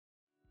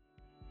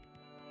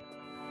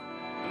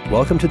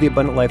Welcome to the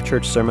Abundant Life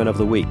Church Sermon of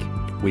the Week.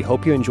 We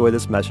hope you enjoy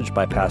this message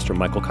by Pastor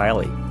Michael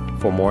Kielley.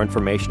 For more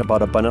information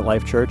about Abundant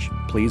Life Church,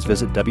 please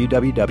visit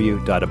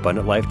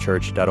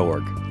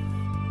www.abundantlifechurch.org.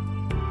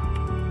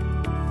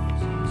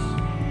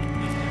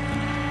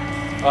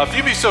 If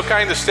you'd be so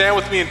kind to stand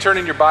with me and turn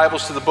in your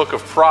Bibles to the book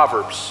of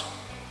Proverbs.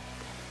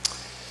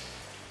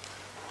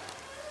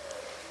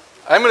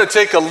 I'm going to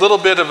take a little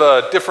bit of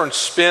a different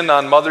spin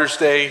on Mother's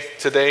Day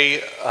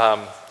today,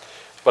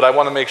 but I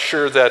want to make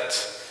sure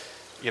that,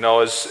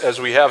 as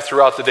we have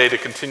throughout the day, to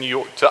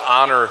continue to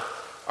honor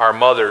our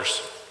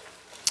mothers.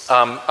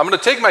 I'm going to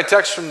take my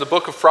text from the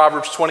book of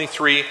Proverbs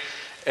 23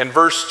 and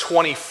verse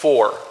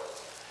 24.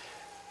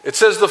 It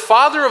says, "The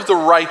father of the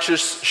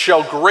righteous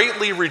shall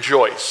greatly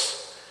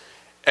rejoice,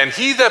 and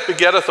he that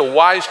begetteth a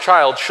wise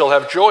child shall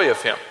have joy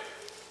of him.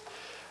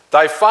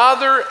 Thy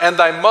father and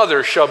thy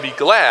mother shall be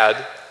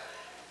glad,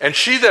 and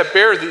she that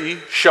bare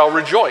thee shall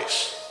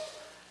rejoice.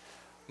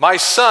 My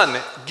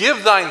son,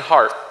 give thine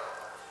heart,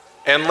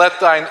 and let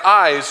thine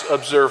eyes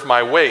observe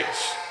my ways."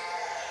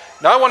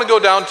 Now I want to go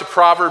down to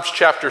Proverbs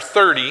chapter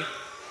 30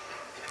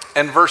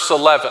 and verse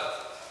 11.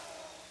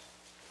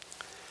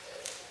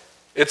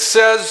 It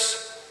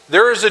says,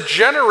 "There is a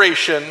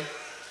generation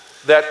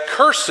that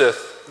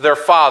curseth their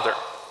father,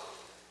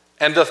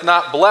 and doth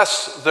not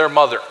bless their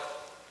mother.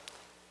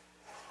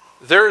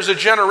 There is a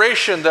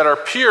generation that are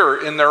pure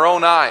in their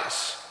own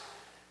eyes,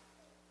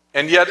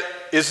 and yet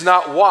is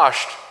not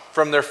washed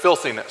from their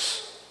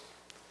filthiness."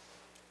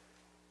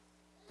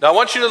 Now I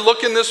want you to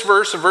look in this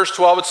verse. In verse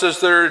 12 it says,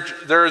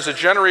 there is a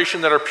generation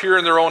that are pure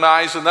in their own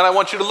eyes. And then I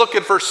want you to look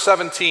at verse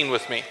 17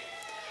 with me.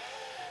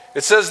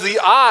 It says,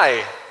 "The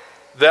eye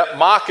that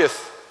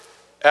mocketh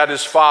at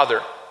his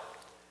father,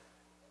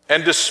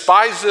 and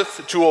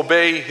despiseth to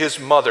obey his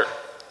mother.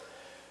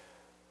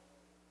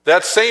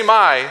 That same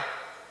eye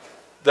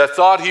that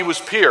thought he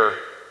was pure,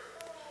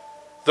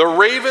 the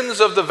ravens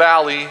of the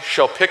valley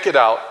shall pick it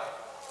out,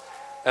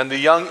 and the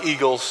young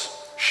eagles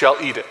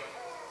shall eat it."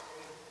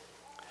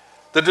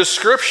 The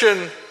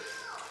description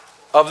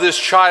of this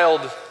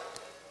child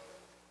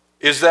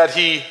is that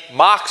he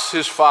mocks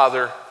his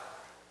father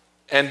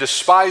and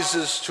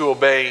despises to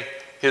obey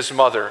his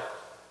mother.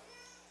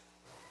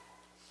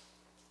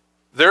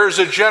 There is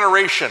a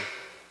generation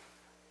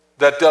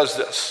that does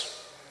this.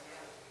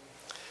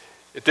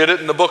 It did it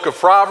in the book of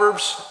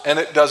Proverbs, and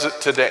it does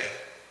it today.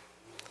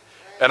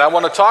 And I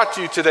want to talk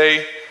to you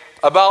today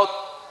about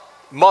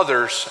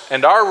mothers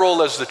and our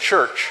role as the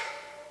church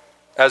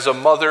as a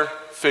mother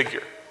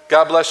figure.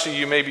 God bless you.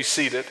 You may be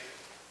seated.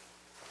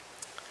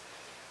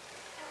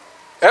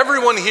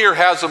 Everyone here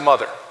has a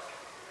mother.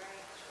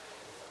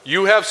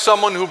 You have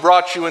someone who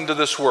brought you into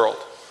this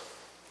world.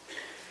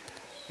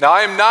 Now,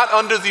 I am not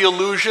under the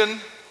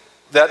illusion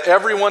that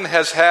everyone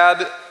has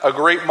had a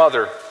great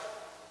mother.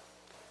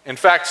 In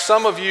fact,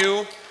 some of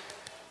you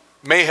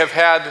may have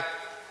had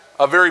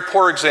a very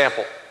poor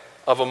example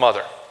of a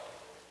mother.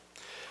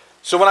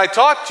 So when I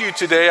talk to you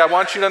today, I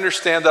want you to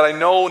understand that I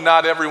know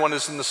not everyone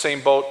is in the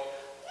same boat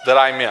that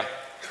I'm in.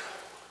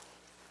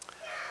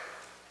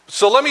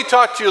 So let me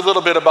talk to you a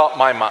little bit about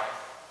my mom.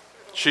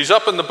 She's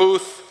up in the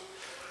booth,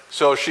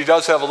 so she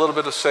does have a little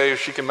bit to say.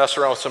 She can mess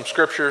around with some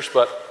scriptures,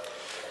 but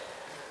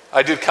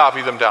I did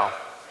copy them down.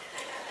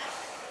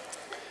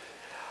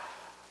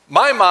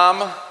 My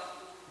mom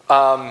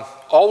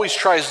always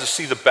tries to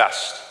see the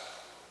best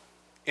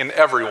in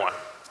everyone.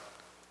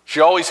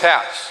 She always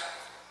has.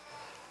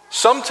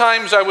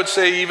 Sometimes I would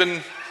say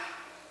even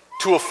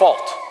to a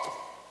fault.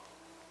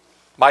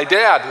 My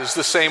dad is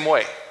the same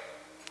way.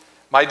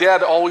 My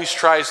dad always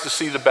tries to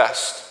see the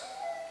best.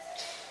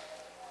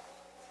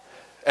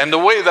 And the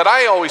way that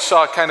I always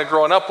saw it kind of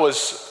growing up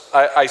was,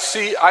 I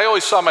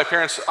always saw my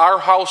parents, our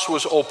house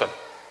was open.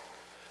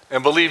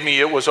 And believe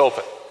me, it was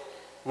open.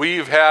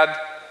 We've had,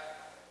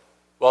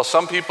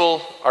 some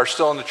people are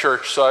still in the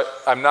church, so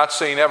I'm not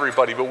saying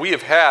everybody, but we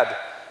have had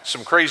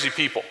some crazy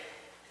people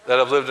that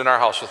have lived in our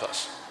house with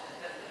us.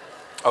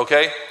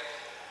 Okay?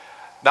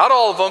 Not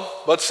all of them,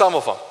 but some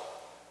of them.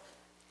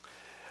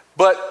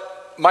 But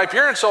my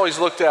parents always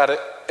looked at it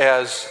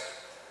as,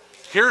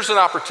 here's an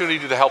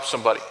opportunity to help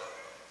somebody.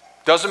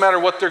 Doesn't matter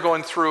what they're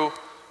going through,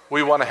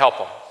 we want to help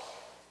them.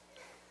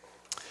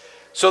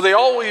 So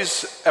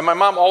my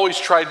mom always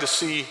tried to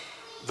see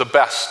the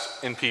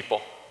best in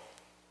people.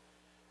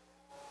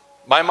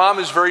 My mom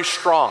is very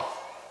strong.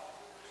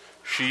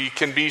 She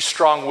can be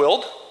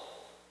strong-willed.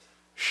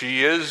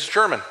 She is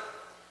German.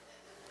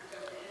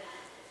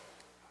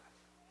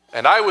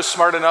 And I was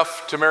smart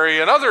enough to marry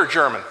another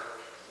German.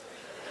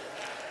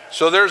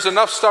 So there's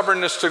enough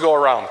stubbornness to go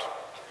around.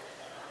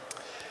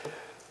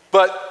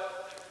 But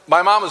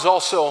my mom is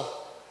also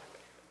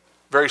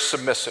very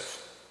submissive.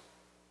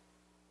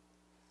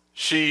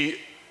 She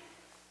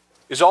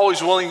is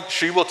always willing,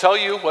 she will tell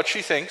you what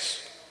she thinks,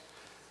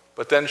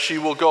 but then she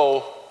will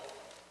go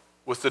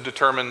with the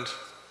determined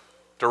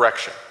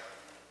direction.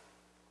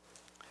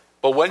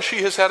 But when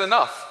she has had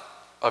enough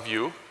of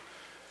you,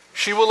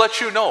 she will let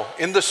you know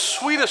in the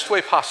sweetest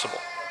way possible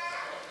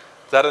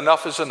that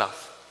enough is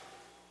enough.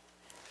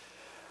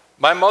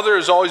 My mother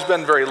has always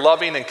been very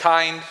loving and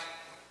kind.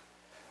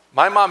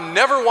 My mom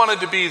never wanted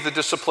to be the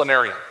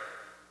disciplinarian.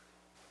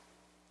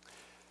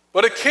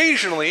 But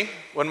occasionally,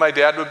 when my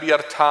dad would be out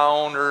of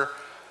town or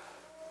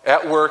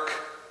at work,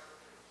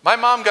 my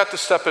mom got to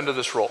step into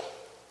this role.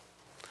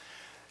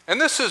 And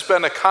this has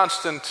been a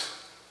constant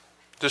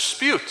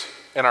dispute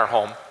in our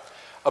home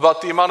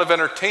about the amount of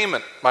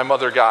entertainment my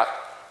mother got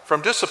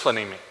from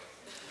disciplining me.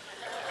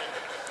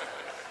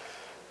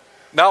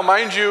 Now,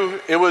 mind you,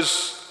 it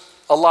was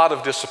a lot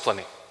of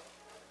disciplining.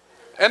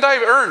 And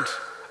I earned,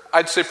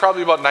 I'd say,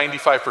 probably about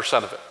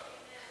 95% of it.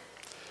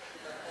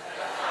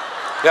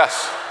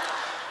 Yes.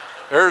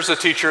 There's a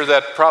teacher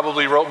that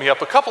probably wrote me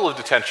up a couple of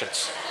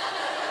detentions.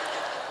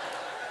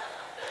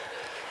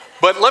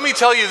 But let me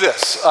tell you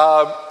this.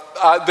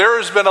 There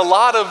has been a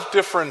lot of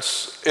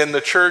difference in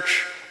the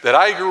church that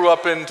I grew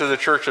up in to the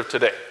church of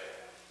today.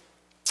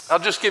 I'll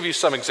just give you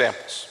some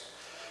examples.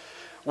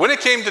 When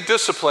it came to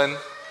discipline,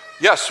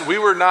 yes,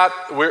 we're not,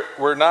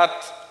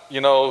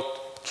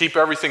 keep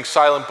everything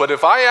silent. But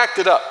if I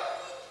acted up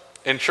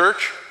in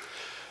church,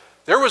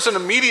 there was an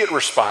immediate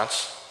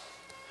response,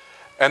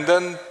 and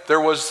then there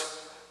was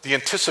the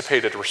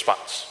anticipated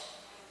response.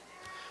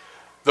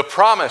 The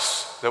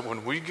promise that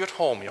when we get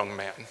home, young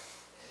man,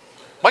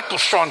 Michael,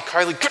 Sean,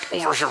 Kielley, get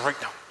over here right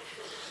now.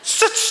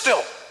 Sit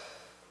still.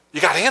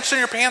 You got ants in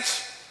your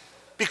pants?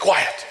 Be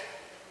quiet.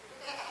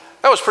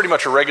 That was pretty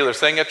much a regular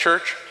thing at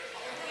church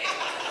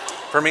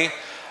for me.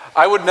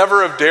 I would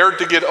never have dared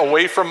to get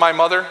away from my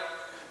mother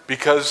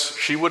because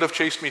she would have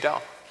chased me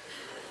down.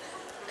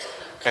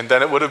 And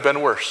then it would have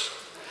been worse.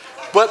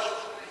 But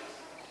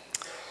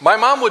my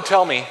mom would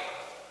tell me,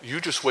 you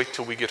just wait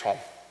till we get home.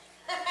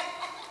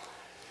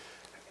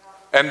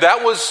 And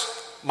that was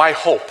my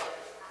hope.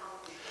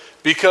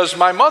 Because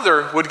my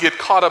mother would get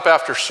caught up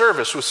after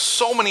service with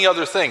so many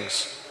other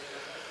things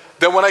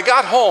that when I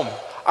got home,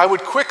 I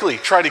would quickly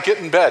try to get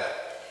in bed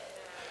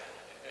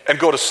and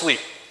go to sleep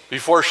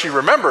before she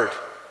remembered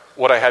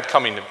what I had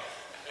coming to me.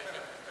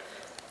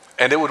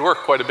 And it would work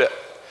quite a bit.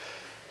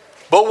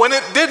 But when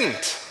it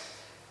didn't,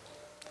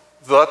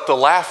 let the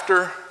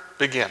laughter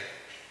begin.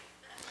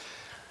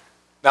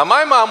 Now,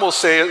 my mom will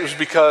say it was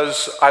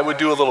because I would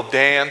do a little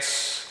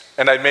dance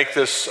and I'd make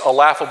this a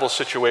laughable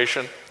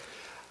situation.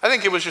 I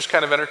think it was just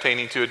kind of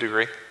entertaining to a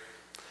degree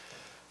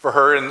for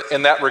her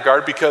in that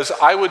regard, because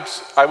I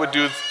would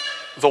do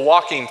the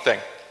walking thing,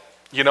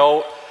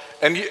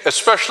 and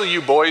especially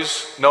you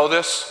boys know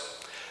this,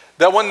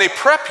 that when they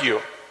prep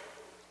you,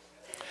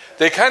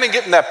 they kind of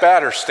get in that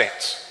batter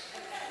stance,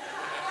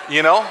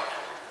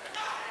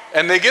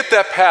 and they get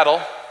that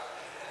paddle,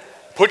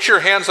 put your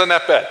hands on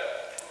that bed.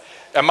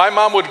 And my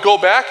mom would go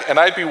back and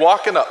I'd be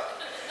walking up.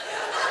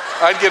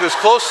 I'd get as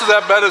close to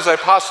that bed as I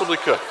possibly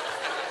could.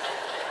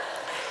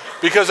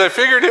 Because I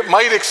figured it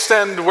might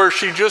extend where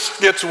she just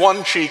gets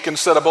one cheek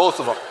instead of both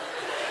of them.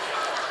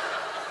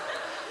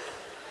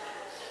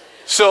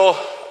 So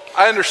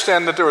I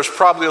understand that there was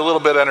probably a little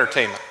bit of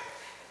entertainment.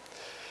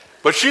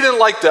 But she didn't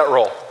like that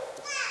role.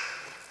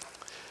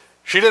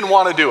 She didn't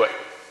want to do it.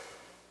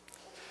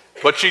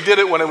 But she did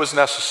it when it was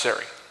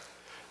necessary.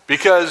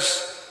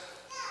 Because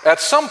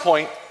at some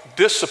point,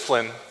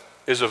 discipline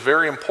is a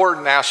very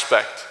important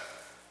aspect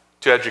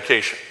to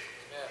education.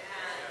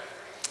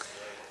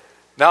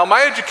 Now,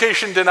 my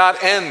education did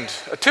not end.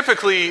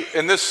 Typically,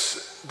 in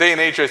this day and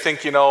age, I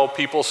think,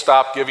 people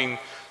stop giving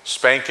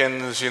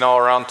spankings,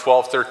 around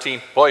 12,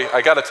 13. Boy,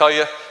 I got to tell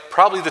you,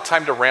 probably the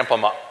time to ramp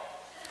them up.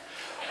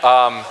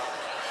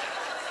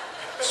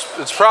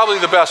 It's probably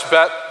the best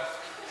bet.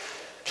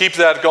 Keep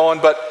that going.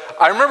 But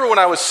I remember when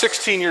I was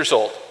 16 years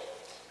old,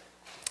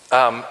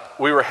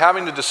 we were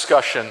having a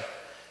discussion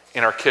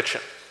in our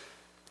kitchen.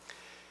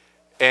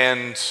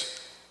 And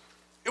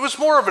it was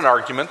more of an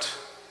argument.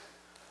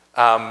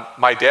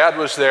 My dad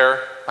was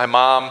there, my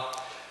mom.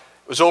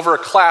 It was over a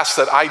class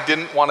that I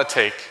didn't want to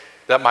take,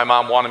 that my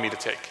mom wanted me to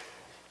take.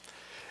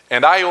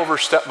 And I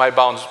overstepped my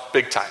bounds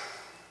big time.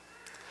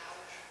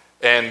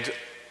 And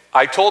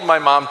I told my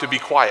mom to be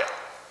quiet.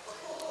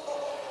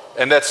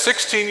 And at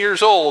 16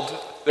 years old,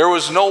 there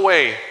was no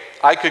way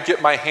I could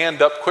get my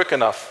hand up quick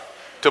enough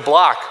to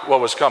block what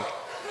was coming.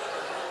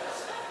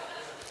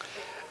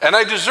 And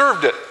I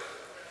deserved it,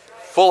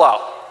 full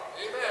out.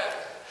 Amen.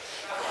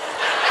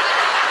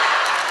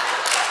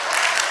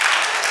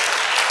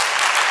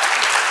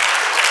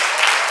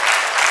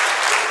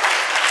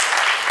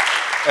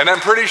 And I'm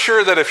pretty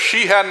sure that if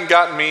she hadn't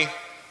gotten me,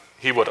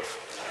 he would have.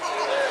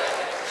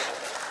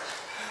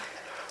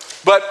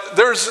 But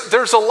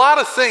there's a lot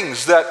of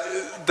things that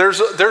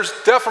there's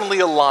definitely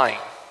a line.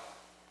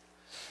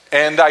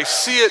 And I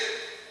see it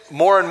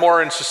more and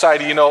more in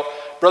society.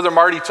 Brother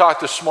Marty talked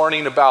this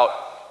morning about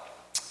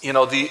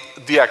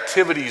the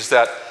activities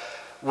that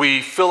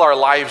we fill our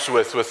lives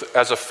with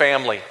as a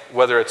family,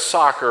 whether it's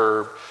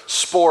soccer,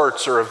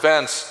 sports, or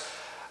events.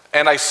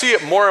 And I see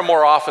it more and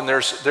more often.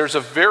 There's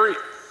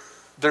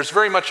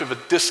very much of a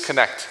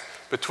disconnect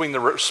between the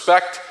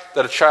respect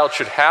that a child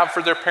should have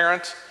for their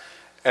parent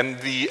and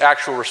the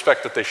actual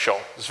respect that they show.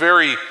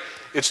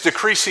 It's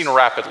decreasing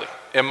rapidly,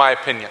 in my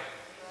opinion.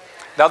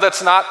 Now,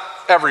 that's not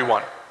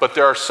everyone, but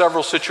there are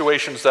several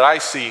situations that I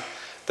see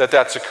that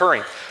that's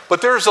occurring.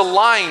 But there's a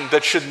line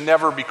that should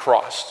never be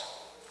crossed.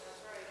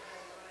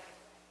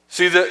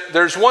 See,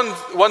 there's one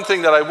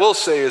thing that I will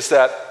say is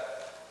that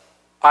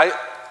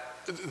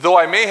though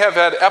I may have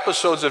had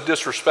episodes of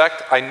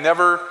disrespect, I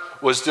never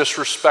was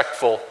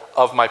disrespectful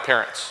of my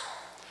parents.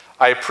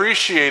 I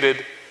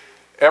appreciated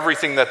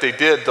everything that they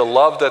did, the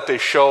love that they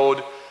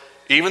showed,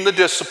 even the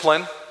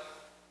discipline.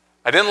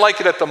 I didn't like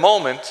it at the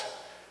moment,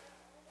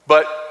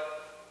 but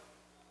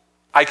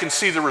I can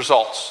see the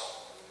results.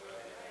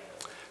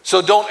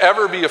 So don't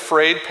ever be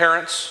afraid,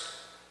 parents,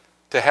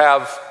 to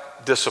have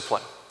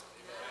discipline.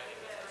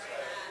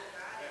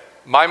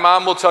 My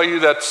mom will tell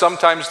you that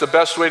sometimes the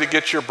best way to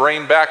get your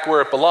brain back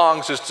where it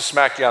belongs is to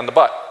smack you on the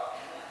butt.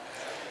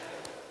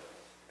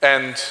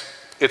 And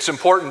it's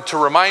important to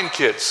remind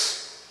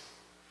kids,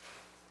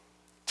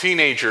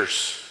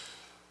 teenagers,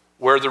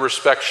 where the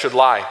respect should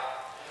lie.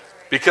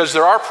 Because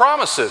there are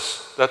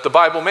promises that the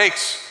Bible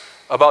makes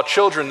about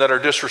children that are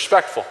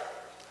disrespectful.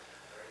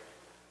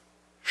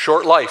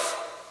 Short life.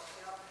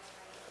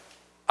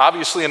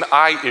 Obviously an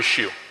eye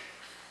issue.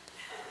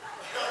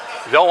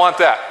 You don't want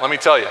that, let me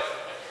tell you.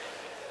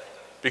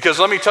 Because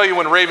let me tell you,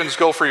 when ravens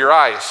go for your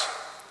eyes,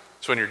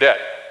 it's when you're dead.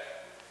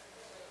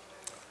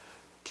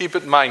 Keep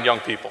it in mind, young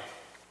people.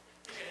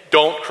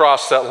 Don't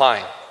cross that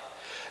line.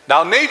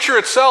 Now, nature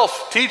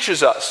itself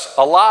teaches us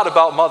a lot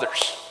about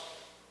mothers.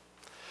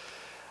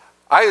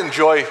 I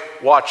enjoy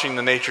watching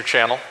the Nature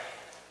Channel.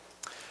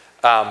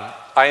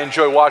 I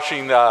enjoy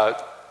watching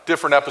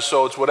different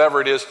episodes, whatever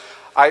it is.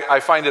 I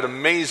find it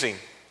amazing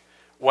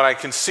when I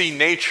can see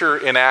nature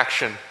in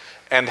action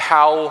and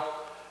how,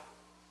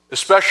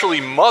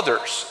 especially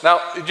mothers. Now,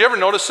 did you ever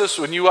notice this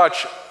when you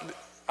watch,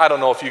 I don't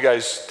know if you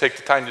guys take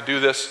the time to do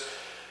this,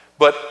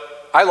 but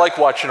I like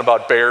watching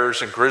about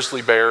bears and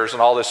grizzly bears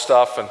and all this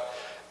stuff and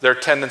their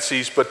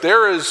tendencies, but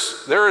there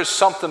is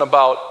something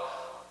about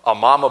a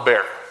mama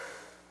bear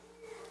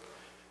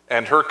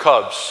and her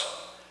cubs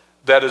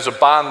that is a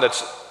bond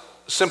that's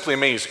simply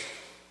amazing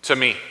to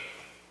me,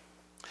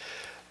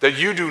 that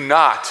you do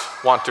not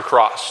want to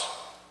cross.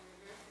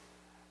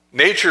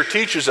 Nature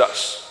teaches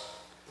us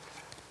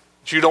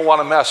that you don't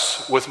want to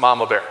mess with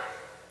mama bear.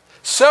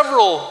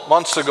 Several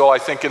months ago, I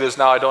think it is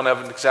now, I don't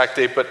have an exact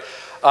date, but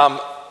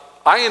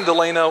I and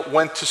Delana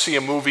went to see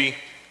a movie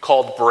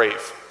called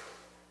Brave.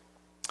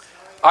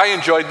 I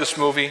enjoyed this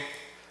movie.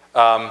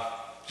 Do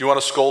you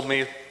want to scold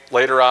me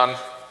later on?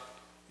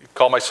 You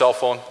call my cell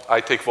phone.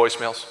 I take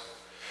voicemails.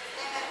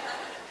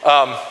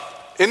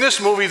 In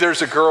this movie,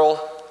 there's a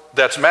girl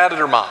that's mad at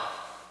her mom,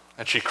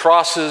 and she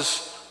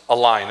crosses a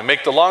line. To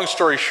make the long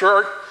story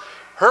short,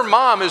 her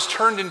mom is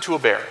turned into a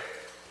bear.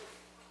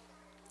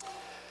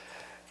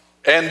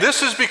 And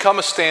this has become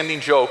a standing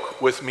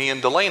joke with me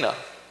and Delana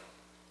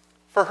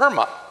for her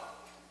mom.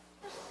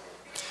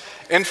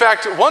 In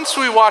fact, once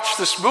we watched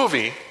this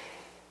movie,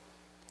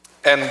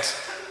 and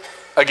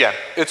again,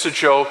 it's a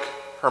joke,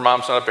 her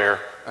mom's not a bear,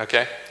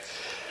 okay?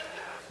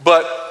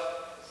 But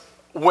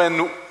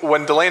when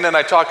Delana and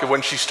I talk,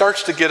 when she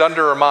starts to get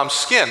under her mom's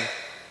skin,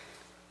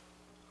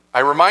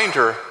 I remind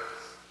her,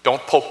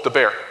 don't poke the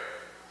bear.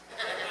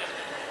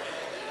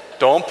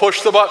 Don't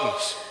push the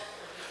buttons.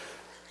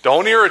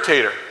 Don't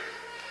irritate her.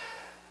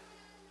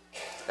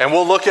 And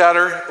we'll look at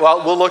her,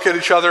 we'll look at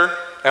each other,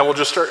 and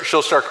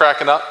she'll start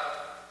cracking up.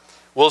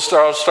 We'll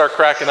start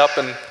cracking up,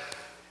 and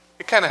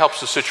it kind of helps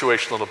the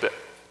situation a little bit.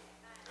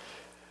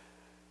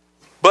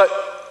 But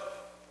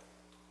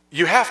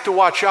you have to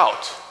watch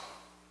out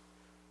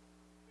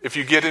if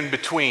you get in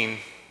between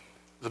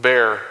the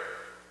bear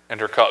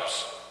and her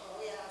cubs.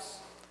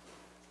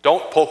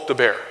 Don't poke the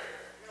bear.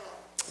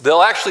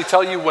 They'll actually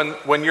tell you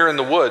when you're in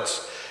the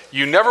woods,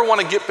 you never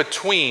want to get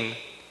between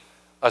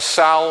a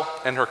sow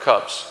and her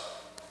cubs.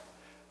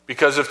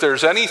 Because if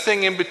there's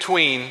anything in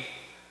between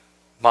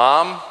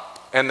mom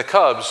and the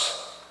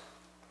cubs,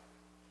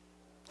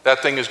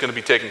 that thing is going to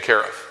be taken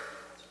care of.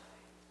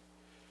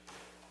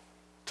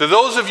 To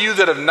those of you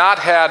that have not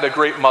had a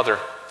great mother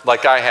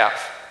like I have,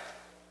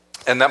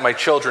 and that my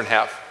children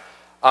have,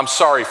 I'm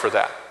sorry for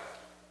that.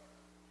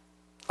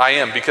 I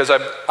am, because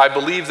I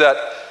believe that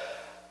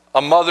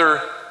a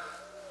mother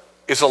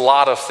is a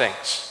lot of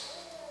things.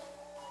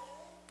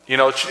 You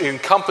know, it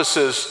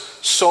encompasses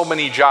so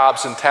many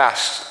jobs and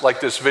tasks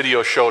like this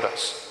video showed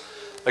us.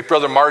 Like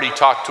Brother Marty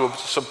talked to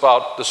us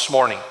about this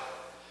morning.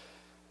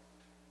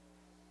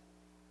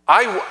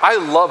 I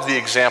love the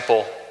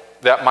example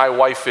that my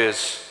wife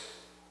is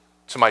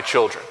to my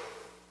children.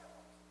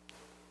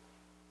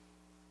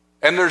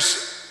 And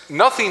there's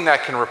nothing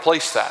that can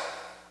replace that.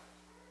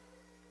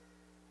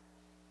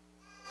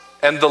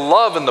 And the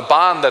love and the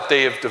bond that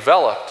they have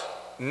developed,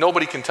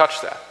 nobody can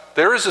touch that.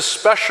 There is a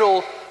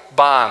special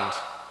bond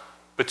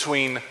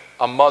between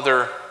a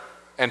mother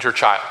and her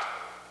child.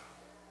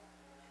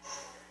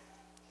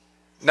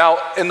 Now,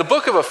 in the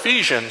book of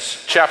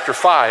Ephesians, chapter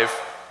 5,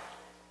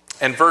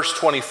 and verse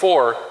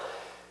 24,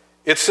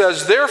 it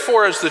says,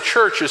 "Therefore, as the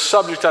church is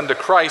subject unto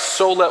Christ,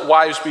 so let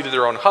wives be to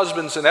their own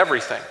husbands in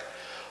everything.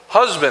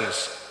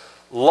 Husbands,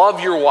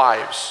 Love your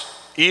wives,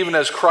 even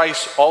as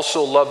Christ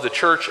also loved the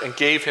church and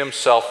gave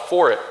himself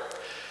for it,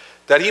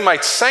 that he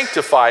might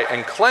sanctify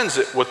and cleanse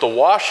it with the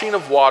washing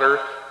of water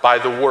by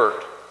the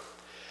word,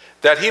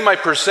 that he might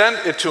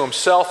present it to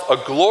himself a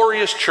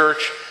glorious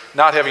church,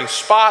 not having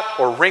spot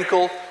or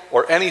wrinkle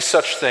or any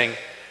such thing,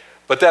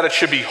 but that it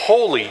should be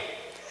holy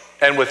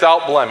and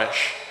without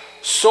blemish.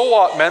 So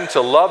ought men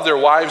to love their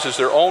wives as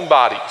their own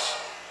bodies.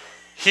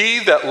 He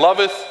that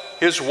loveth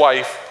his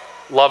wife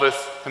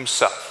loveth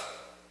himself.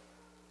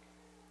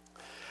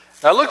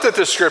 Now, I looked at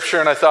this scripture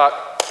and I thought,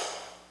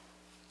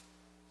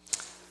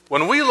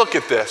 when we look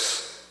at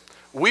this,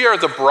 we are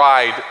the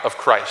bride of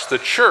Christ. The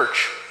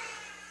church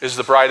is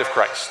the bride of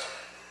Christ.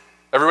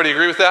 Everybody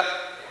agree with that?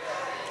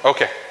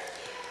 Okay.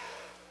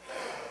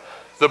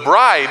 The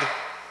bride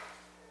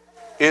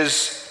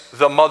is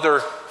the mother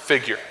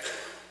figure.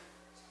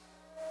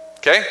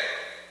 Okay?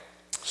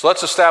 So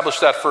let's establish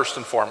that first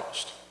and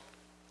foremost.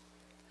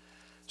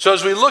 So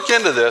as we look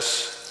into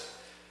this,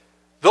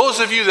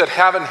 those of you that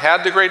haven't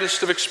had the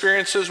greatest of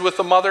experiences with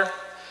the mother,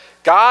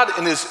 God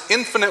in his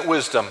infinite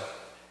wisdom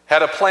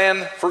had a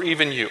plan for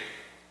even you.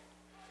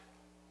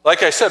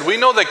 Like I said, we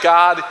know that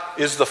God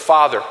is the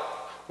father.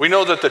 We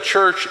know that the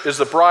church is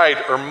the bride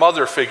or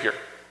mother figure.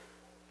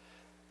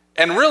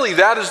 And really,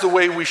 that is the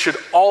way we should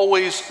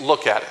always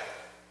look at it.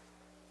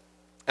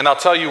 And I'll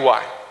tell you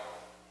why.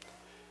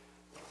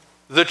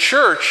 The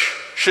church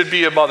should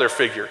be a mother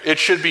figure. It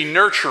should be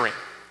nurturing.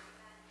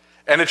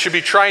 And it should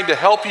be trying to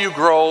help you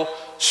grow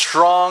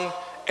strong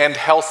and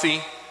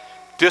healthy,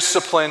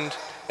 disciplined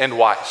and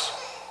wise.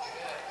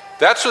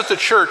 That's what the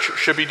church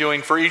should be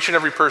doing for each and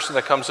every person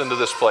that comes into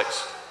this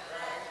place.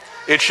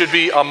 It should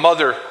be a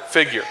mother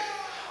figure.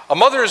 A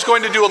mother is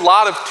going to do a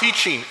lot of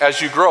teaching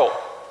as you grow.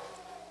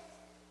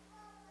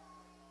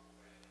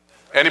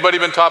 Anybody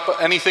been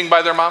taught anything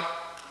by their mom?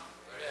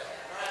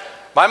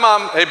 My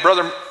mom, hey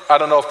brother, I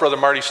don't know if Brother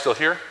Marty's still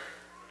here.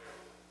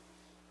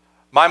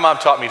 My mom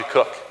taught me to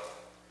cook.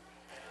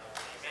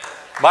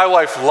 My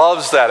wife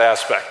loves that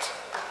aspect.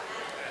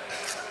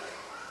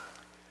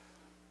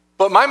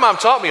 But my mom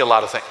taught me a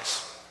lot of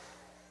things.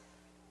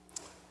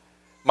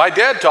 My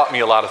dad taught me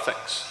a lot of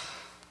things.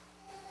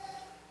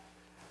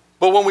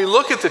 But when we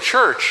look at the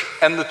church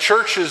and the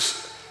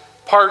church's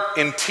part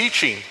in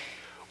teaching,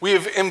 we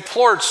have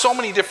employed so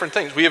many different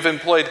things. We have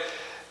employed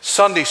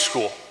Sunday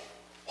school,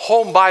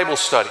 home Bible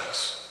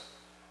studies,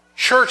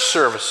 church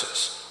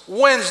services,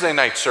 Wednesday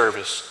night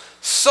service,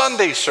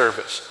 Sunday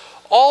service,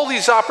 all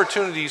these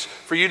opportunities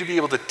for you to be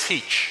able to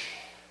teach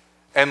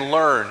and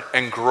learn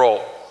and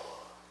grow.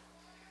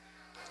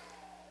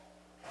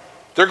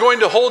 They're going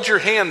to hold your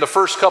hand the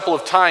first couple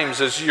of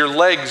times as your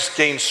legs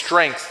gain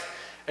strength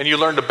and you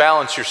learn to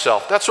balance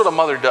yourself. That's what a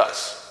mother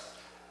does.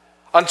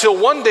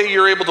 Until one day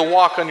you're able to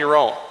walk on your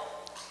own.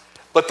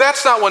 But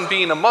that's not when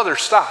being a mother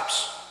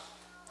stops.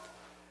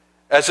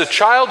 As a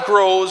child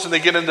grows and they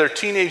get into their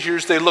teenage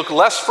years, they look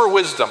less for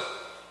wisdom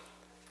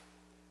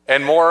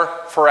and more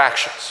for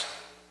actions.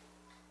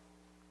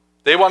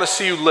 They want to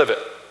see you live it.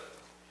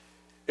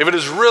 If it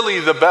is really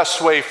the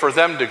best way for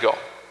them to go.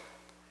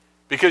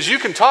 Because you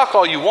can talk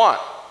all you want,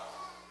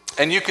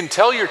 and you can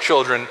tell your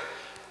children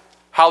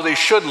how they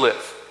should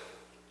live.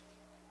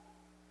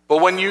 But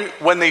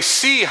when they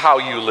see how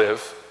you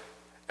live,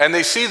 and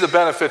they see the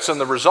benefits and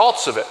the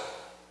results of it,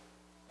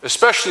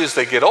 especially as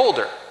they get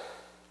older,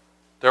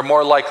 they're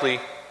more likely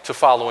to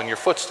follow in your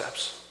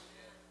footsteps.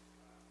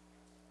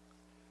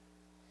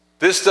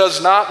 This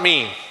does not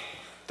mean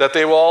that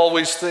they will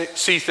always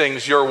see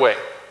things your way.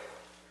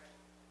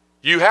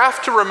 You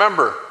have to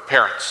remember,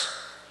 parents,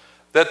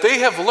 that they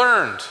have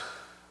learned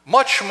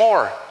much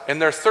more in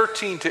their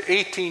 13 to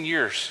 18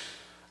 years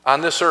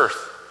on this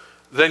earth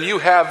than you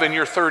have in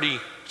your 30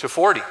 to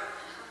 40.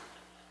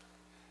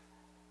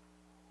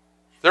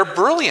 They're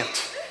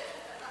brilliant.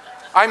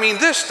 I mean,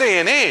 this day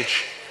and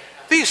age,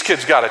 these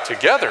kids got it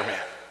together, man.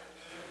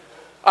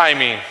 I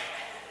mean,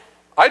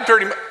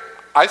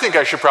 I think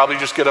I should probably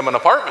just get them an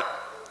apartment.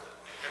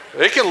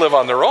 They can live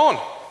on their own.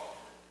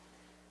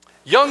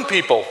 Young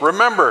people,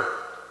 remember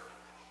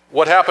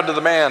what happened to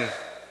the man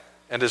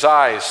and his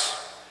eyes,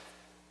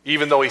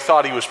 even though he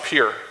thought he was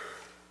pure.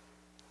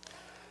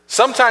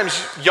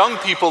 Sometimes young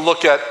people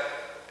look at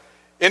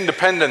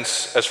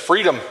independence as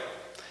freedom.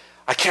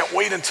 I can't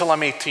wait until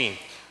I'm 18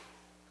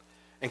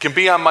 and can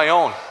be on my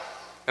own.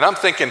 And I'm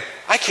thinking,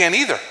 I can't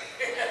either.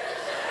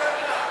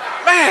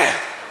 Man,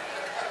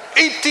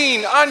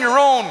 18 on your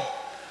own.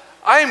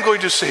 I am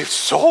going to save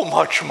so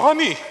much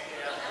money.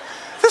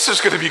 This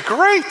is going to be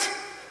great.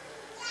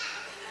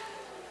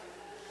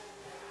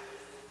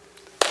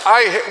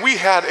 We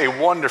had a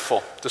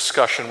wonderful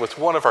discussion with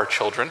one of our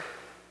children.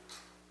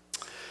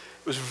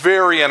 It was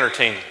very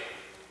entertaining.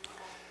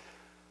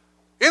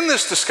 In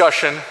this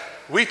discussion,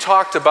 we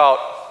talked about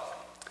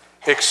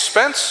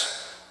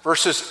expense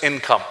versus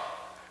income.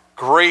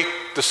 Great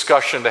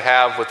discussion to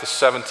have with a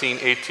 17,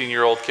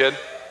 18-year-old kid.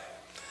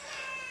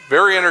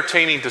 Very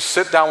entertaining to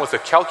sit down with a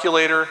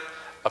calculator,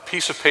 a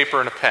piece of paper,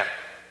 and a pen,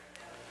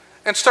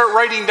 and start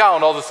writing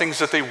down all the things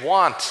that they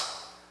want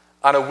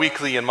on a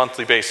weekly and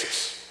monthly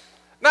basis.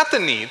 Not the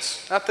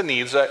needs.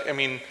 I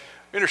mean,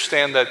 we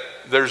understand that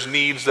there's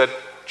needs that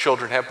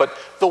children have, but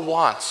the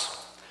wants,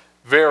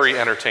 very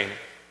entertaining.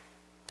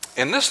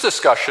 In this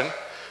discussion,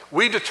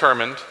 we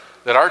determined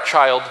that our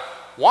child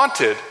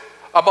wanted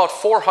about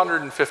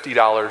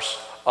 $450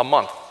 a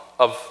month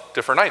of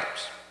different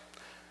items.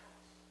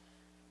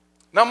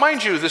 Now,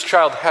 mind you, this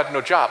child had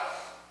no job.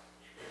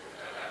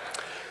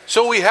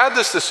 So we had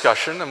this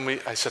discussion, and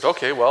I said,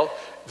 okay, well,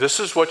 this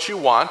is what you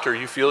want, or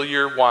you feel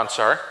your wants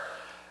are.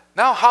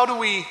 Now, how do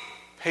we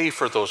pay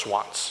for those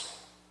wants?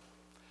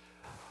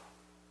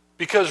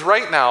 Because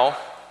right now,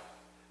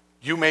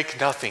 you make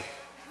nothing.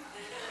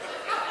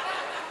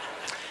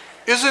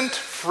 Isn't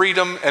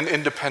freedom and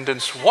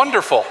independence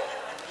wonderful?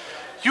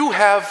 You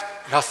have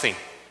nothing.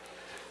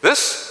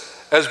 This,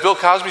 as Bill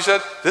Cosby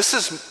said, this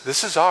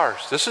is ours.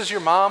 This is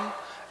your mom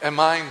and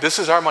mine. This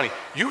is our money.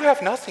 You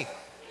have nothing.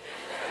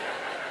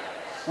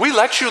 We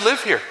let you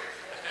live here.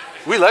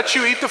 We let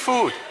you eat the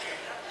food.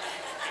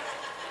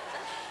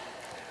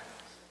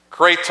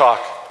 Great talk.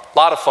 A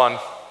lot of fun.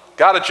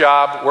 Got a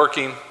job,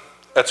 working.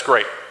 That's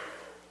great.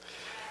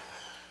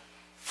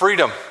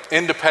 Freedom,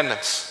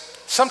 independence.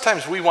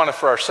 Sometimes we want it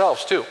for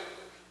ourselves too.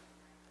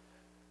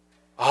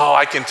 Oh,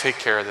 I can take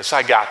care of this.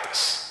 I got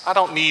this. I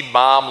don't need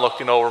mom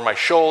looking over my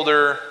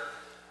shoulder.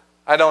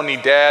 I don't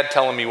need dad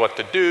telling me what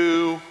to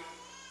do.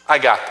 I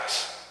got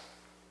this.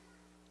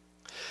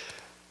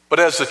 But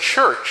as a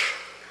church,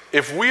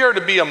 if we are to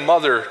be a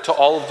mother to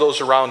all of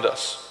those around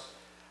us,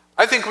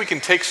 I think we can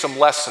take some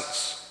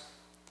lessons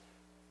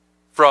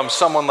from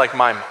someone like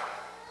my mom.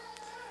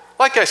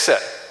 Like I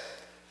said,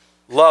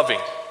 loving,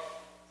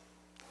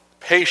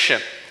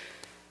 patient,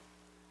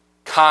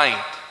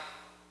 kind,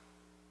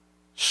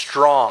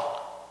 strong,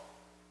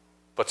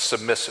 but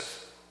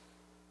submissive.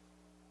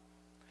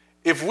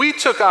 If we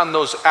took on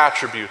those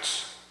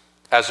attributes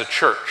as a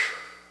church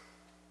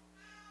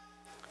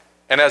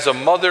and as a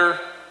mother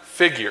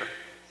figure,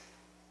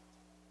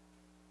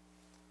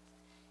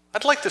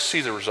 I'd like to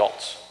see the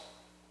results.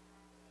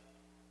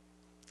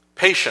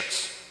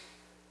 Patience.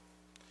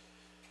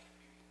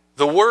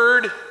 The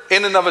word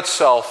in and of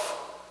itself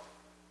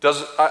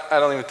I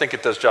don't even think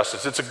it does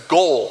justice. It's a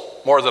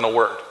goal more than a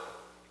word.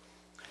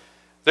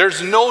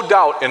 There's no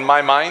doubt in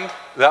my mind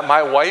that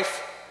my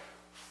wife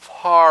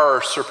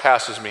far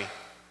surpasses me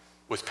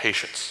with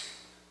patience.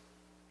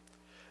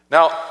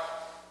 Now,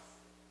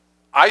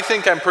 I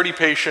think I'm pretty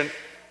patient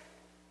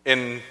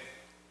in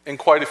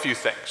quite a few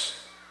things.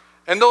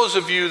 And those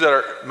of you that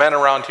are men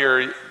around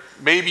here,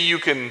 maybe you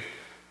can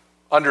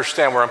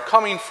understand where I'm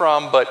coming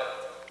from, but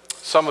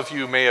some of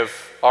you may have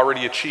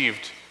already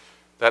achieved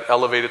that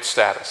elevated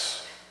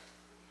status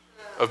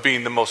of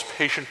being the most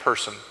patient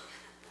person.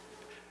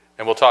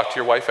 And we'll talk to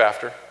your wife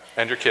after,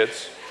 and your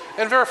kids,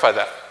 and verify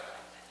that.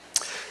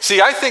 See,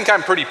 I think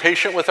I'm pretty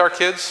patient with our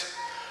kids,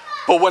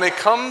 but when it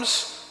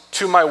comes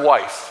to my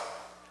wife,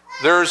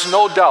 there is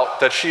no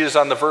doubt that she is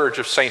on the verge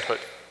of sainthood.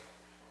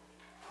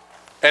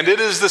 And it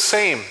is the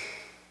same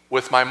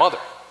with my mother.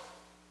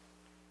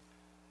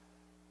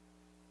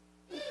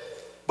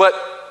 But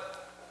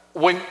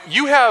when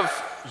you have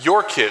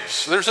your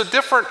kids, there's a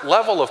different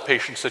level of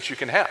patience that you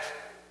can have.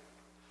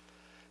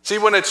 See,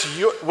 when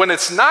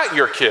it's not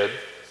your kid,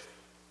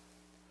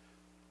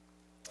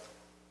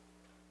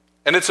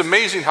 and it's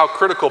amazing how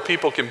critical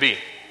people can be.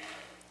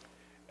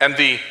 And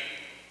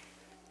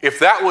if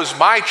that was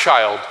my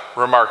child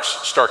remarks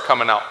start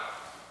coming out.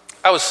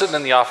 I was sitting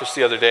in the office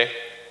the other day,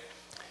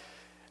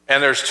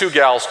 and there's two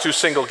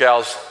single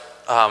gals,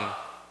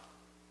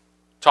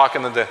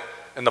 talking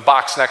in the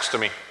box next to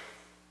me.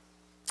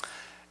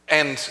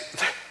 And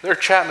they're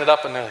chatting it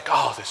up, and they're like,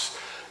 oh,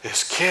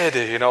 this kid,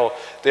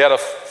 they had a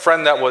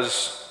friend that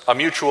was a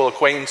mutual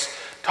acquaintance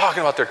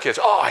talking about their kids.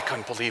 Oh, I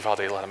couldn't believe how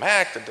they let them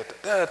act,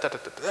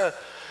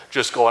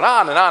 just going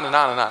on and on and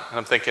on and on. And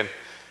I'm thinking,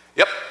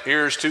 yep,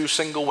 here's two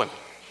single women.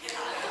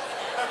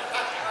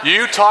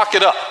 You talk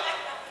it up.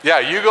 Yeah,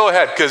 you go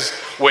ahead, because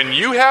when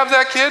you have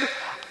that kid,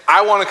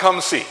 I want to come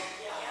see.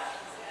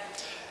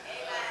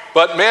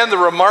 But man, the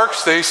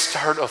remarks, they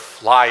start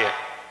a-flying.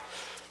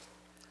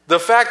 The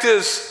fact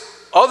is,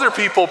 other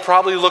people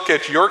probably look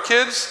at your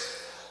kids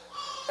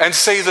and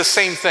say the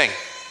same thing.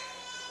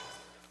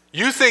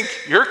 You think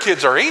your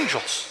kids are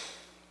angels.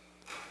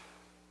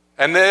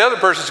 And the other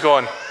person's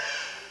going,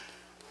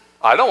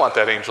 I don't want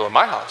that angel in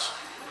my house.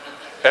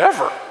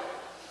 Ever.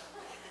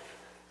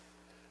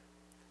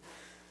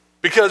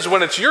 Because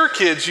when it's your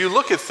kids, you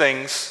look at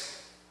things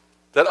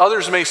that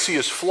others may see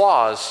as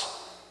flaws,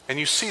 and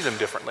you see them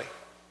differently.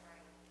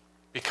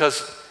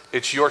 Because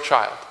it's your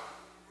child.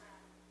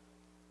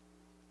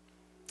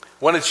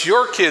 When it's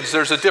your kids,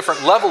 there's a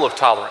different level of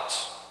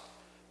tolerance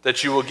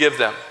that you will give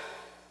them.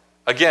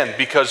 Again,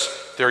 because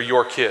they're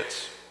your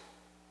kids.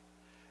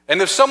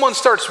 And if someone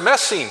starts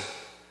messing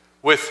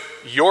with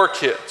your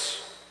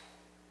kids,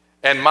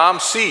 and mom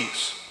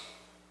sees,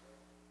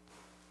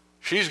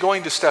 she's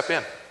going to step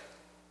in.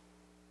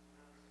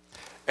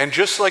 And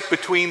just like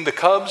between the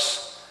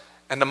cubs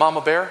and the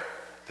mama bear,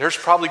 there's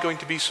probably going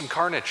to be some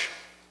carnage.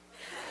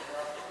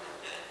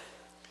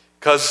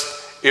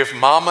 Because if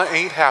mama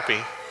ain't happy,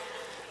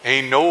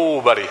 ain't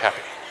nobody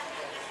happy.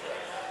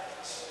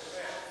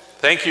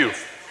 Thank you,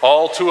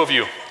 all 2 of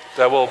you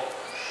that will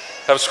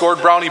have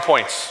scored brownie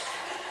points.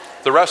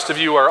 The rest of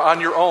you are on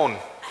your own.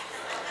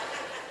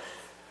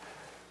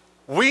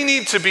 We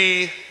need to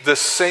be the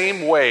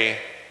same way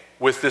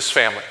with this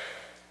family.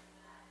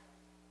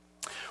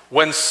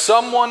 When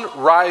someone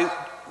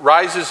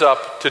rises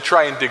up to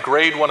try and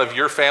degrade one of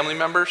your family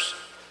members,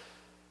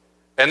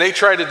 and they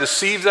try to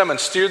deceive them and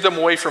steer them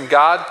away from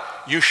God,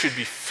 you should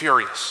be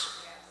furious.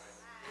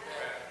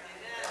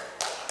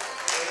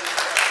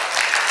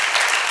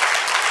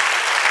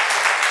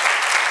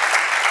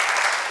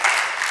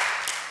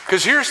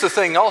 Because here's the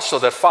thing also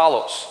that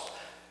follows.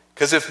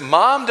 Because if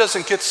mom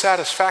doesn't get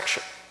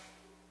satisfaction,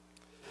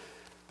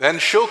 then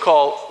she'll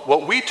call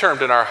what we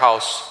termed in our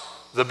house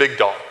the big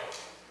dog.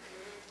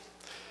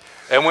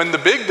 And when the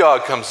big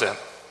dog comes in,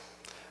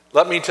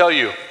 let me tell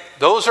you,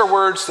 those are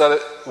words that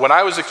when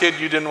I was a kid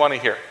you didn't want to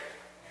hear,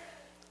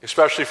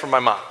 especially from my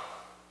mom.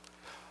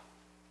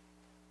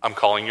 I'm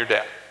calling your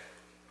dad.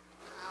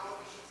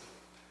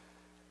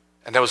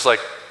 And I was like,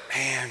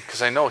 man,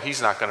 because I know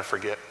he's not going to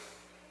forget.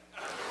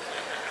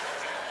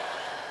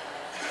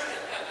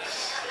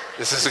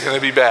 This is going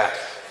to be bad.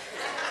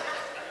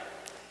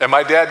 And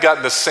my dad got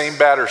in the same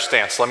batter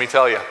stance, let me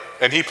tell you.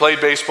 And he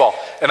played baseball.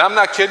 And I'm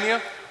not kidding you.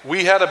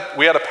 We had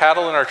a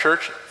paddle in our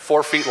church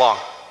 4 feet long.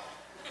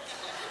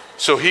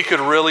 So he could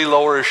really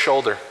lower his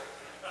shoulder.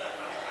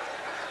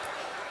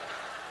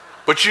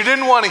 But you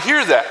didn't want to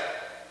hear that.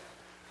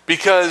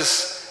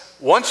 Because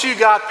once you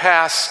got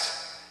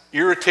past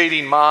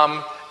irritating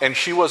mom and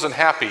she wasn't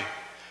happy,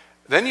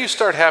 then you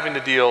start having to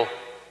deal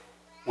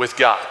with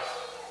God.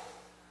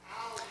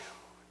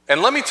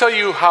 And let me tell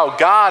you how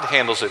God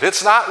handles it.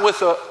 It's not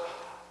with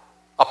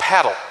a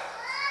paddle.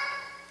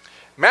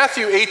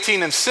 Matthew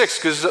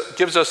 18:6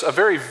 gives us a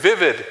very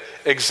vivid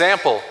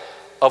example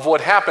of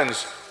what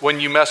happens when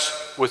you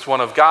mess with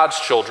one of God's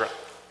children.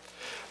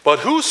 But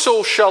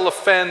whoso shall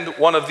offend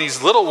one of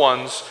these little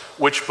ones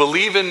which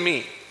believe in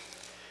me,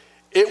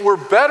 it were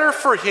better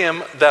for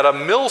him that a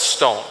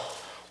millstone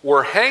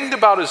were hanged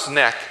about his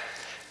neck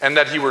and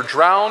that he were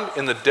drowned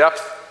in the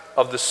depth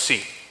of the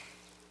sea.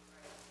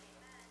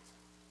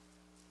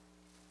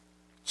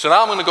 So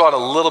now I'm going to go out a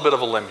little bit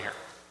of a limb here.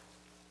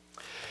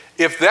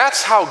 If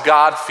that's how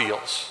God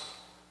feels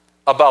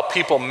about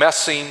people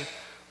messing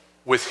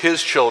with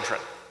his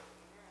children,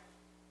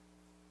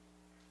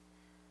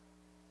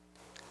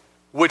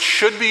 which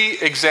should be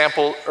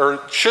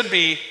should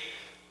be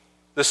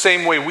the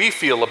same way we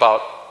feel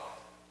about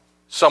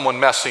someone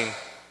messing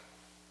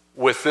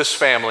with this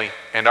family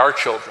and our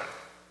children,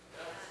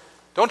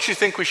 don't you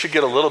think we should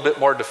get a little bit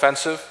more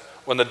defensive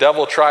when the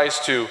devil tries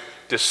to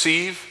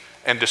deceive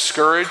and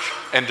discourage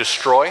and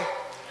destroy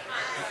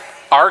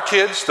our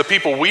kids, the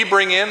people we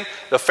bring in,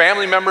 the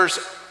family members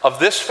of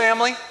this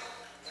family?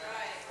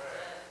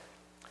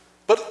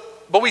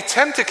 But we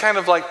tend to kind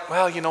of like,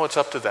 well, you know, it's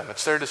up to them.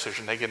 It's their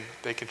decision. They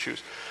can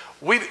choose.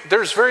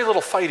 There's very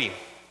little fighting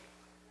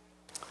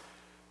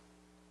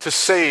to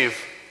save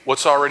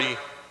what's already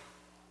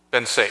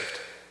been saved.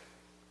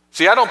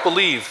 See, I don't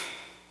believe,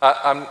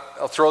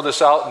 I'll throw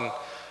this out, and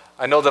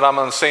I know that I'm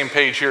on the same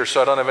page here, so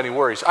I don't have any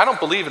worries. I don't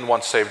believe in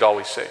once saved,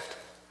 always saved.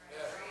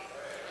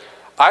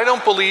 I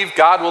don't believe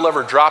God will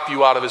ever drop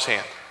you out of his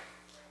hand,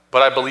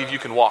 but I believe you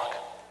can walk.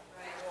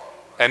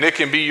 And it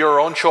can be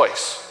your own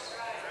choice.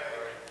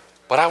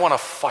 But I want to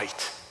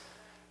fight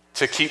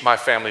to keep my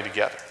family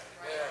together.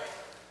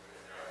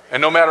 And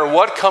no matter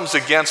what comes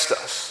against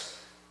us,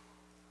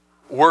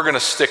 we're going to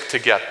stick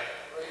together.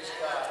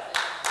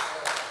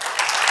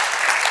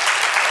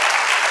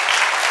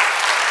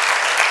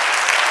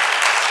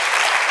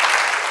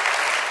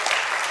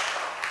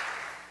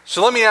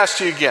 So let me ask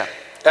you again,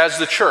 as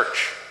the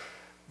church,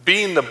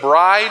 being the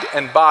bride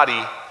and body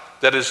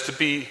that is to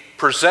be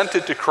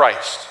presented to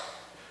Christ,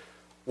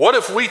 what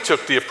if we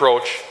took the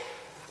approach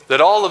that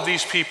all of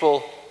these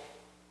people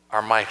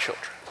are my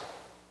children?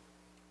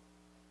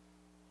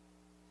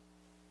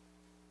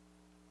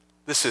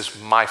 This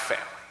is my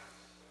family.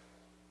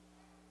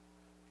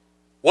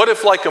 What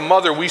if, like a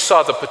mother, we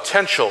saw the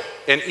potential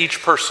in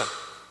each person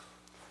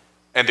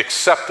and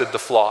accepted the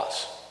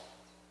flaws?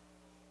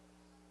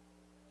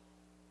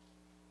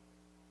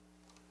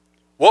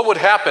 What would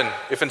happen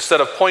if instead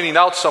of pointing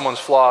out someone's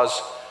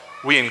flaws,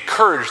 we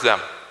encourage them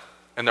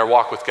in their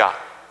walk with God?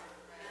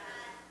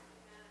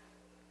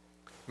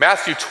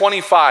 Matthew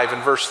 25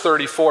 and verse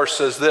 34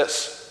 says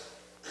this: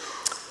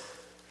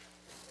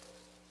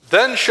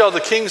 Then shall the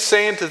king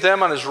say unto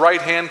them on his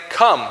right hand,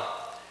 Come,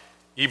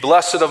 ye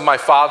blessed of my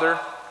Father,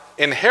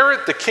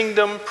 inherit the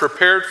kingdom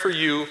prepared for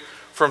you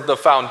from the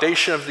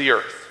foundation of the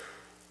earth.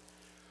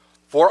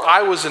 For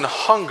I was an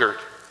hungered,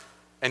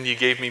 and ye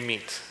gave me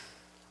meat.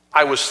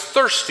 I was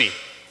thirsty,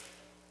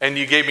 and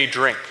you gave me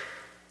drink.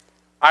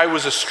 I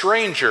was a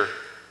stranger,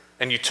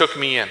 and you took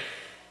me in.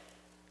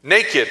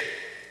 Naked,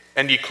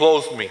 and ye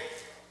clothed me.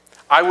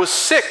 I was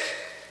sick,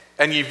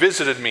 and ye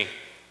visited me.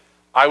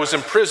 I was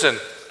in prison,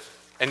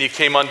 and ye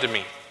came unto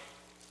me.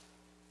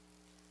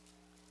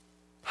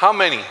 How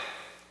many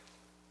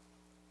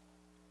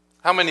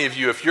of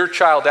you, if your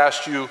child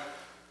asked you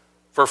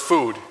for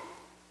food,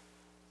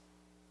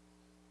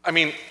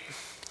 I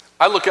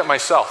look at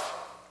myself.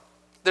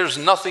 There's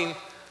nothing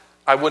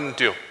I wouldn't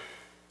do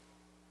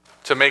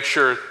to make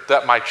sure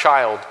that my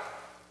child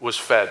was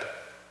fed.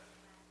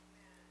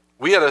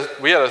 We had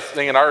a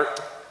thing in our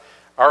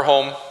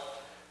home,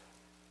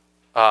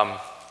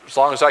 as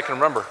long as I can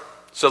remember,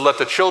 so let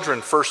the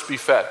children first be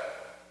fed.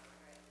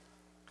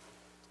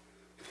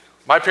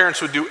 My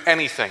parents would do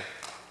anything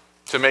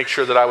to make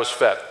sure that I was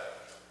fed.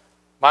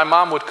 My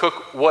mom would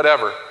cook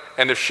whatever,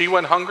 and if she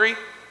went hungry,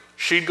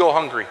 she'd go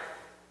hungry.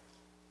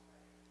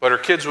 But her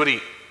kids would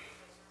eat.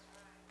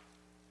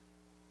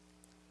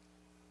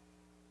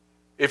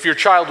 If your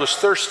child was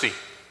thirsty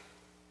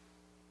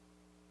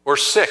or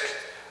sick,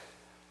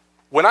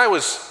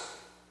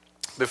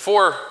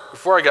 before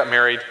I got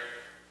married,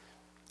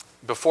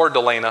 before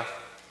Delana,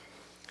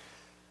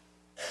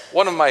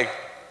 one of my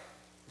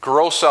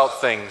gross out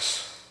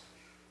things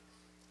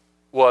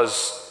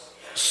was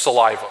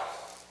saliva.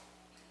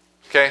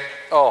 Okay?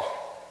 Oh.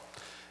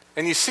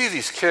 And you see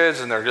these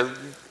kids and they're,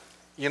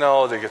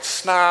 they get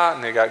snot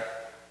and they got,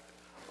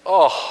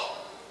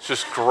 it's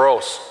just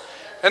gross.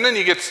 And then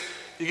you get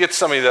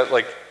somebody that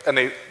and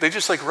they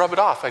just rub it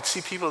off. I'd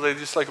see people, they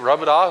just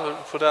rub it off and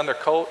put it on their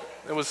coat.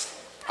 I was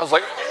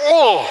like,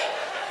 oh,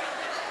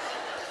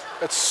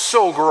 that's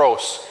so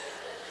gross.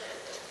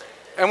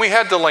 And we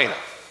had Delana.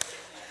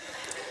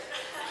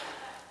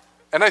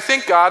 And I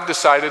think God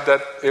decided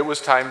that it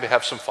was time to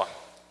have some fun.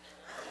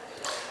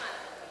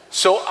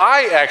 So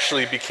I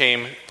actually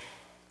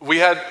we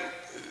had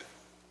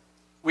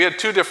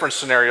two different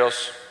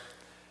scenarios.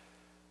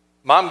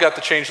 Mom got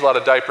to change a lot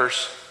of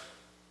diapers,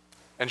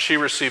 and she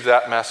received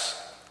that mess.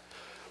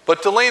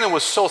 But Delana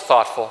was so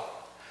thoughtful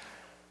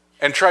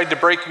and tried to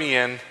break me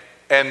in,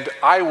 and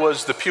I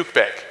was the puke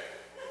bag.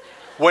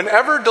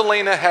 Whenever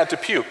Delana had to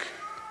puke,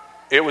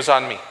 it was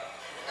on me.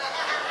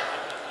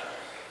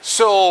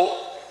 So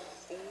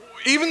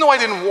even though I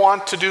didn't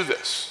want to do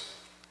this,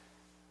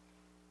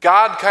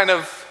 God kind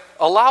of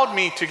allowed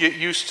me to get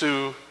used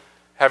to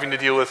having to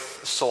deal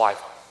with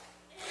saliva.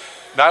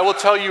 Now I will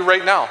tell you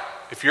right now,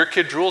 if your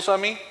kid drools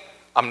on me,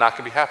 I'm not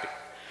going to be happy.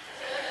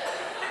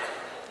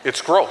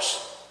 It's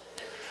gross.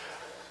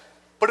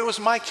 But it was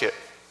my kid.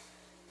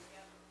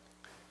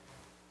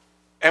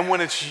 And when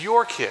it's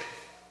your kid,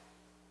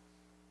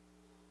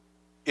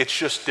 it's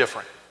just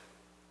different.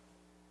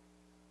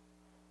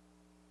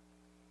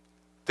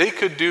 They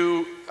could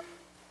do,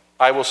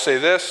 I will say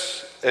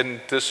this,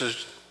 and this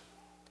is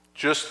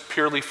just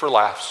purely for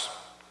laughs.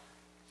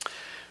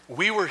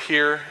 We were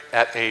here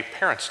at a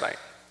parents' night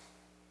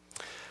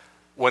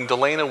when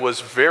Delana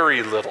was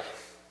very little.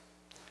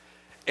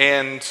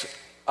 And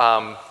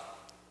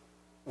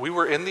we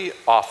were in the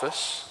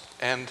office,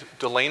 and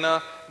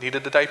Delana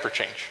needed the diaper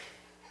change.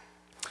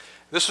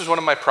 This is one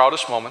of my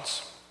proudest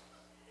moments.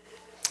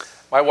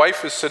 My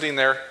wife is sitting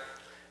there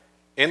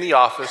in the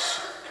office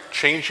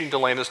changing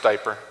Delana's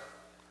diaper.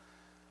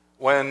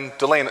 When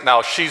Delana,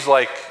 now she's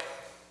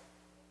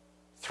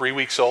 3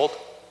 weeks old.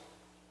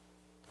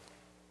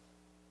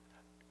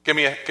 Give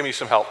me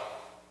some help.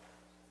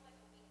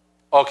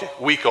 Okay,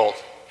 week old.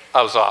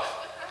 I was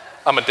off.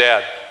 I'm a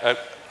dad.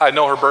 I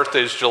know her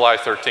birthday is July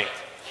 13th.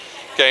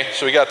 Okay,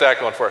 so we got that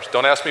going for us.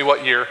 Don't ask me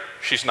what year.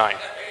 She's 9.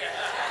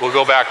 We'll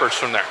go backwards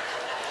from there.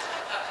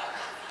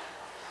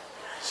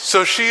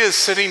 So she is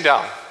sitting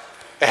down,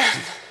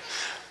 and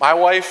my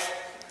wife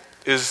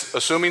is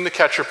assuming the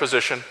catcher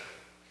position.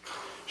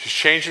 She's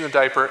changing the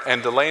diaper,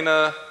 and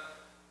Delana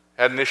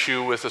had an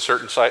issue with a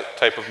certain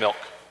type of milk.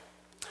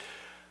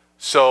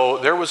 So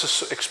there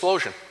was an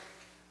explosion.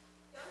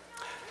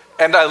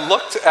 And I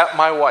looked at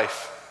my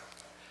wife,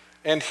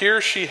 and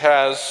here she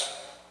has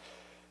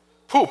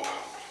poop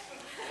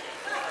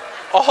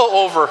all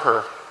over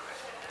her.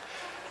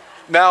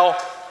 Now,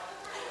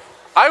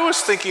 I was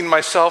thinking to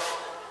myself,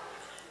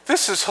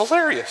 this is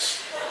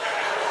hilarious.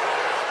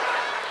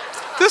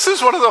 This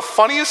is one of the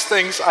funniest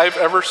things I've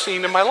ever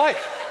seen in my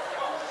life.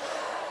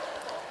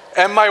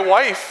 And my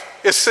wife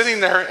is sitting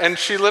there, and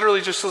she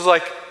literally just was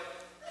like,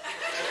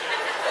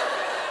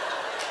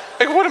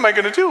 what am I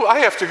going to do? I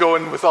have to go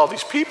in with all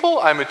these people.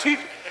 I'm a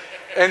teacher.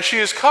 And she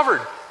is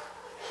covered.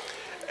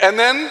 And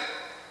then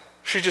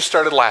she just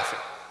started laughing.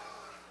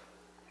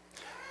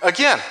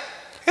 Again,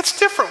 it's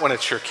different when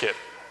it's your kid.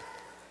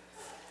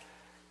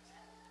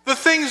 The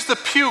things, the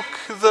puke,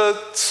 the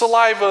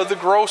saliva, the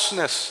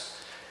grossness,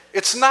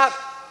 it's not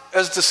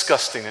as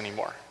disgusting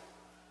anymore.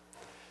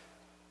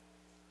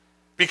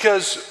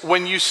 Because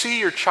when you see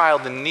your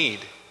child in need,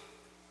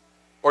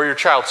 or your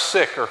child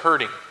sick or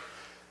hurting,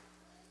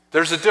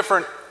 there's a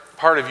different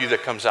part of you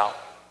that comes out.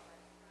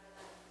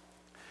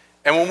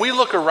 And when we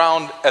look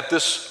around at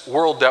this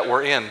world that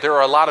we're in, there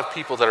are a lot of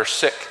people that are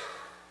sick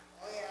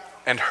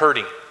and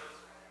hurting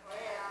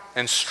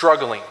and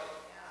struggling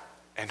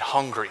and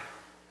hungry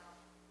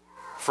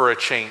for a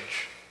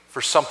change,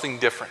 for something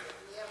different.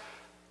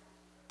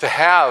 To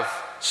have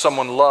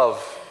someone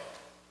love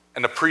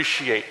and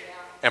appreciate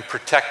and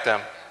protect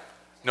them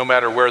no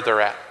matter where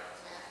they're at.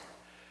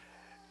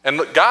 And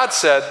God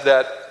said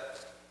that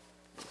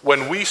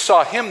when we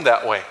saw him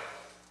that way,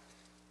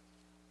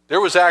 there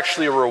was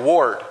actually a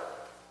reward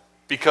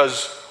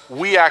because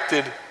we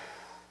acted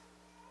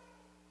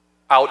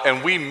out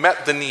and we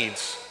met the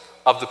needs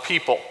of the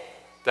people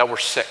that were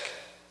sick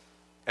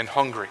and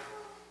hungry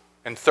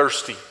and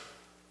thirsty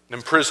and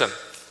in prison.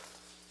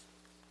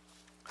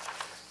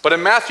 But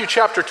in Matthew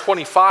chapter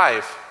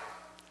 25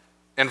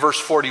 and verse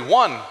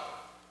 41,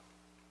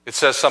 it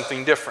says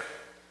something different.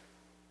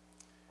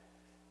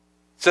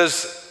 It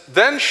says,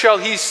 "Then shall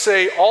he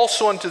say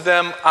also unto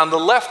them on the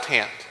left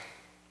hand,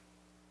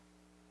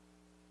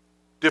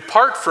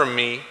 Depart from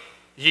me,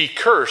 ye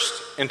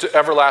cursed, into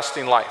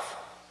everlasting life,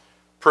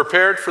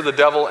 prepared for the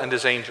devil and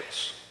his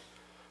angels.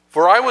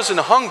 For I was an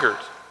hungered,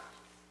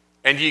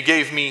 and ye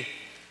gave me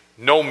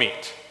no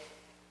meat.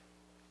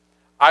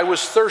 I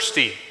was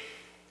thirsty,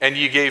 and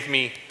ye gave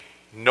me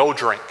no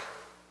drink.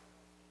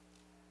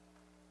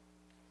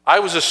 I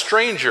was a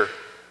stranger,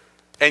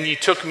 and ye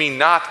took me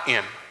not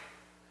in.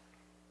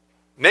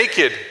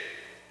 Naked,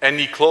 and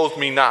ye clothed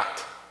me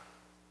not.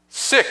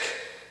 Sick,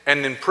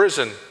 and in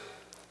prison,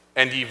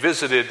 and ye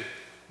visited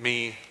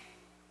me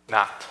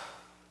not."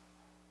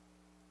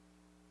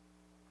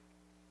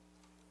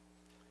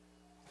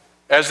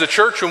 As the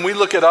church, when we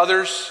look at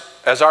others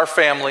as our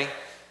family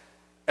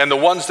and the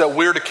ones that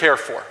we're to care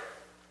for,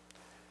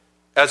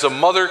 as a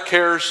mother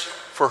cares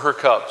for her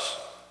cubs,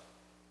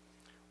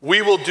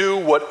 we will do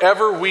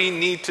whatever we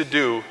need to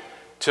do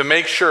to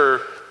make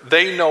sure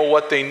they know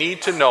what they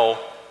need to know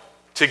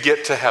to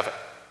get to heaven.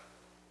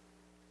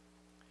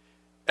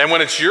 And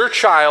when it's your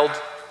child,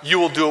 you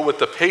will do it with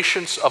the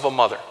patience of a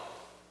mother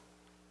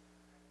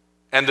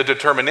and the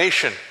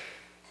determination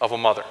of a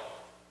mother.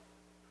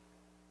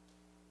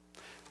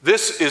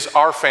 This is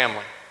our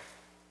family.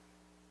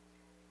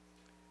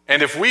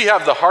 And if we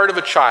have the heart of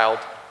a child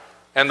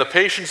and the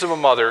patience of a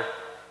mother,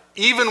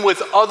 even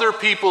with other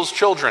people's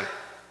children,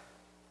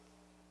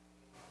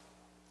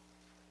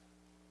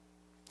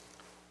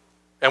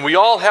 and we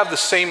all have the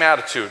same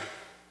attitude,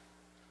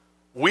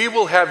 we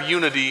will have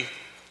unity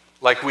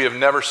like we have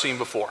never seen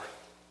before.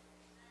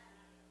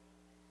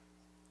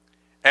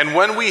 And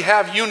when we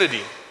have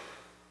unity,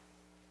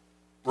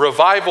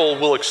 revival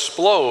will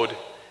explode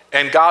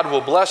and God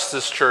will bless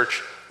this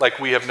church like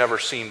we have never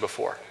seen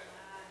before.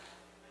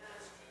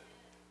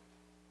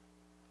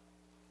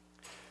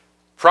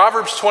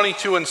 Proverbs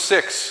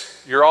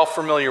 22:6, you're all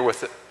familiar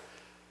with it,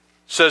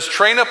 says,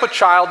 "Train up a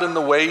child in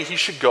the way he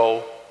should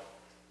go,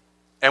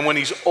 and when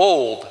he's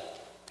old,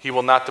 he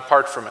will not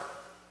depart from it."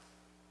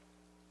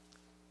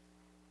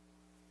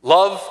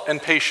 Love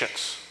and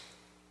patience.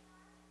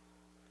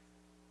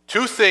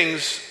 Two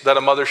things that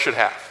a mother should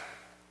have.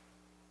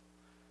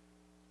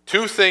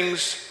 Two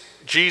things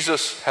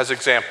Jesus has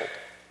exampled.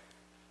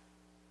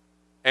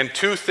 And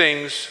two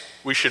things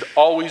we should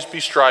always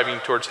be striving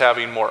towards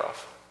having more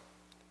of,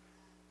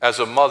 as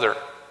a mother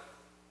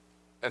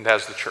and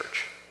as the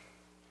church.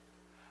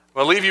 I'm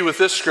going to leave you with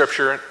this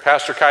scripture.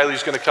 Pastor Kielley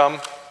is going to come.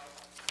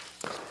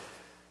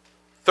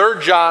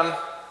 3 John,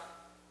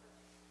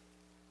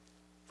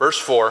 verse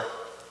 4.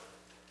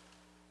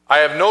 "I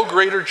have no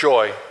greater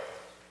joy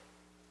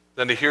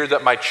than to hear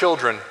that my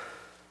children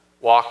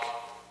walk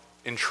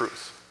in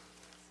truth."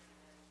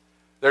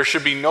 There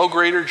should be no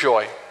greater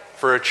joy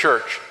for a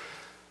church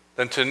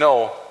than to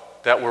know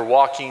that we're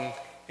walking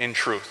in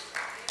truth.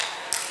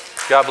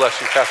 God bless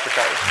you, Pastor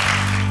Kielley.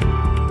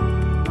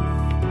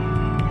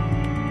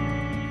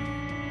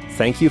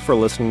 Thank you for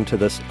listening to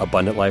this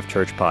Abundant Life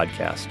Church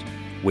podcast.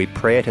 We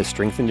pray it has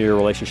strengthened your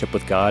relationship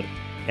with God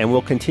and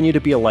will continue to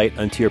be a light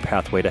unto your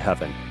pathway to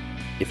heaven.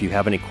 If you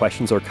have any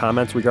questions or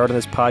comments regarding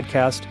this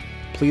podcast,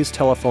 please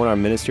telephone our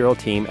ministerial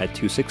team at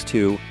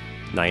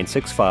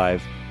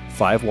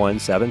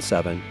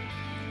 262-965-5177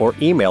 or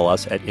email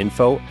us at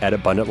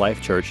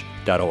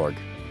info@abundantlifechurch.org.